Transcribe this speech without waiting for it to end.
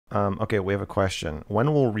Okay, we have a question.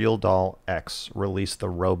 When will Realdoll X release the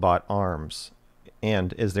robot arms?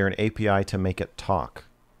 And is there an API to make it talk?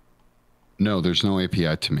 No, there's no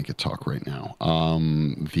API to make it talk right now.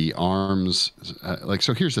 The arms,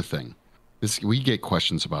 so here's the thing. We get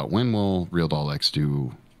questions about when will Realdoll X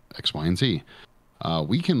do X, Y, and Z.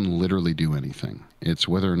 We can literally do anything. It's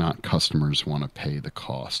whether or not customers want to pay the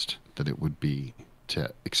cost that it would be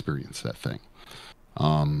to experience that thing.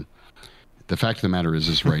 The fact of the matter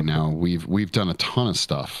is right now we've done a ton of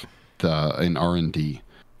stuff in R&D,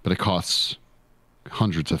 but it costs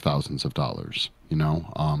hundreds of thousands of dollars,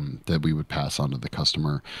 that we would pass on to the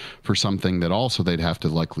customer for something that also they'd have to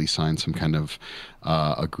likely sign some kind of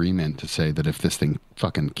agreement to say that if this thing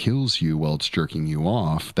fucking kills you while it's jerking you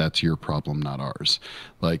off, that's your problem, not ours.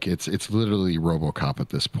 Like it's literally RoboCop at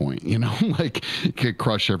this point, like it could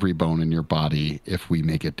crush every bone in your body if we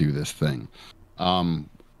make it do this thing.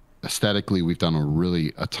 Aesthetically, we've done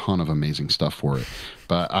a ton of amazing stuff for it.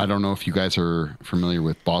 But I don't know if you guys are familiar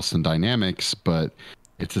with Boston Dynamics, but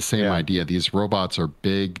it's the same idea. These robots are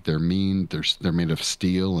big, they're mean, they're made of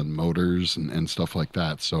steel and motors and stuff like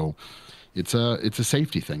that. So it's a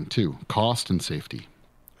safety thing too, cost and safety.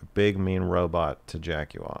 A big, mean robot to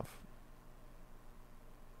jack you off.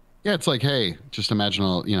 Yeah, it's like, hey, just imagine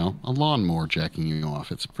a lawnmower jacking you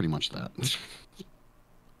off. It's pretty much that.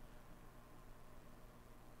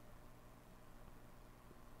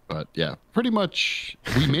 But yeah, pretty much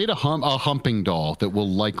we made a humping doll that will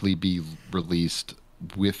likely be released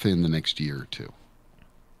within the next year or two.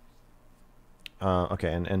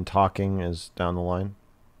 Okay, and talking is down the line?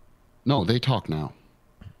 No, they talk now.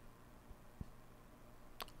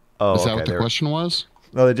 Oh, is that okay. what the question was?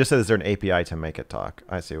 No, they just said is there an API to make it talk?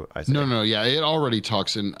 I see. No, yeah, it already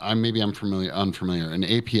talks, and maybe I'm unfamiliar. An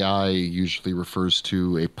API usually refers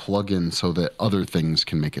to a plugin so that other things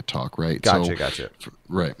can make it talk, right? Gotcha.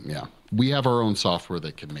 Right, yeah. We have our own software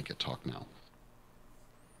that can make it talk now.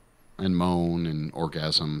 And moan and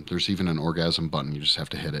orgasm. There's even an orgasm button. You just have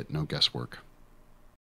to hit it. No guesswork.